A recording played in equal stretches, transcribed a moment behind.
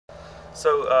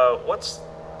What's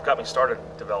got me started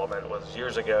in development was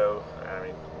years ago. I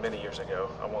mean, many years ago.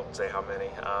 I won't say how many.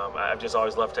 I've just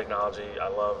always loved technology. I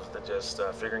love the just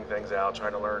figuring things out,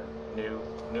 trying to learn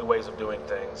new ways of doing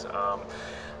things. What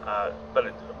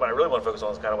I really want to focus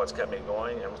on is kind of what's kept me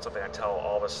going, and something I tell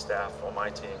all the staff on my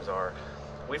teams are,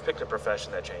 we've picked a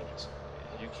profession that changes.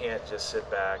 You can't just sit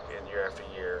back and year after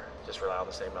year just rely on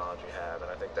the same knowledge you have.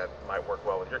 And I think that might work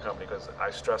well with your company because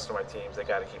I stress to my teams they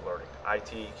got to keep learning.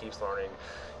 IT keeps learning.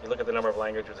 You look at the number of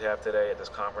languages we have today at this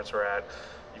conference we're at.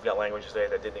 You've got languages today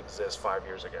that didn't exist 5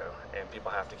 years ago, and people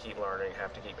have to keep learning,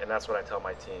 and that's what I tell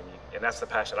my team. And that's the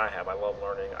passion I have. I love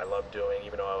learning. I love doing.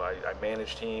 Even though I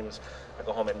manage teams, I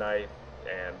go home at night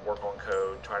and work on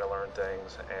code, try to learn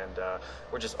things, and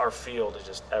our field is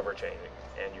just ever changing,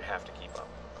 and you have to keep up.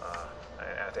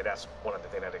 And I think that's one of the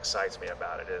things that excites me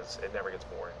about it is it never gets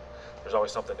boring. There's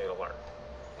always something new to learn.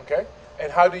 Okay.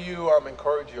 And how do you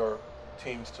encourage your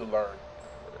teams to learn?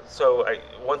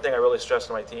 One thing I really stress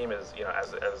to my team is,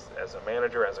 as a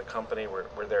manager, as a company,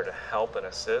 we're there to help and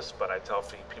assist. But I tell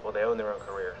people they own their own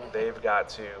career. They have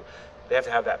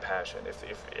to have that passion.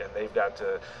 And they've got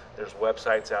to. There's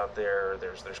websites out there.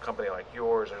 There's company like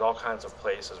yours. There's all kinds of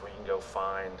places where you can go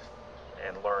find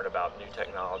and learn about new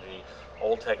technology,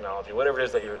 old technology, whatever it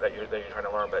is that you're trying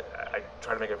to learn. But I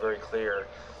try to make it very clear,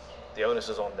 the onus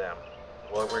is on them.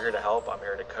 Well, we're here to help. I'm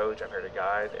here to coach. I'm here to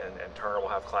guide. And Turner will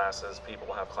have classes. People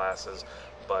will have classes.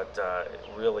 But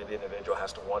really, the individual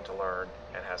has to want to learn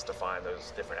and has to find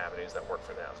those different avenues that work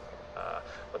for them.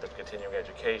 Whether it's continuing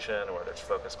education, or whether it's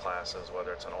focus classes,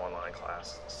 whether it's an online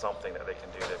class, something that they can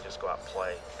do to just go out and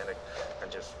play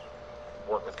and just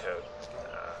work with code.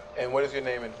 And what is your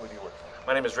name and who do you work for?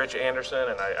 My name is Rich Anderson,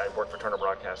 and I work for Turner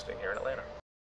Broadcasting here in Atlanta.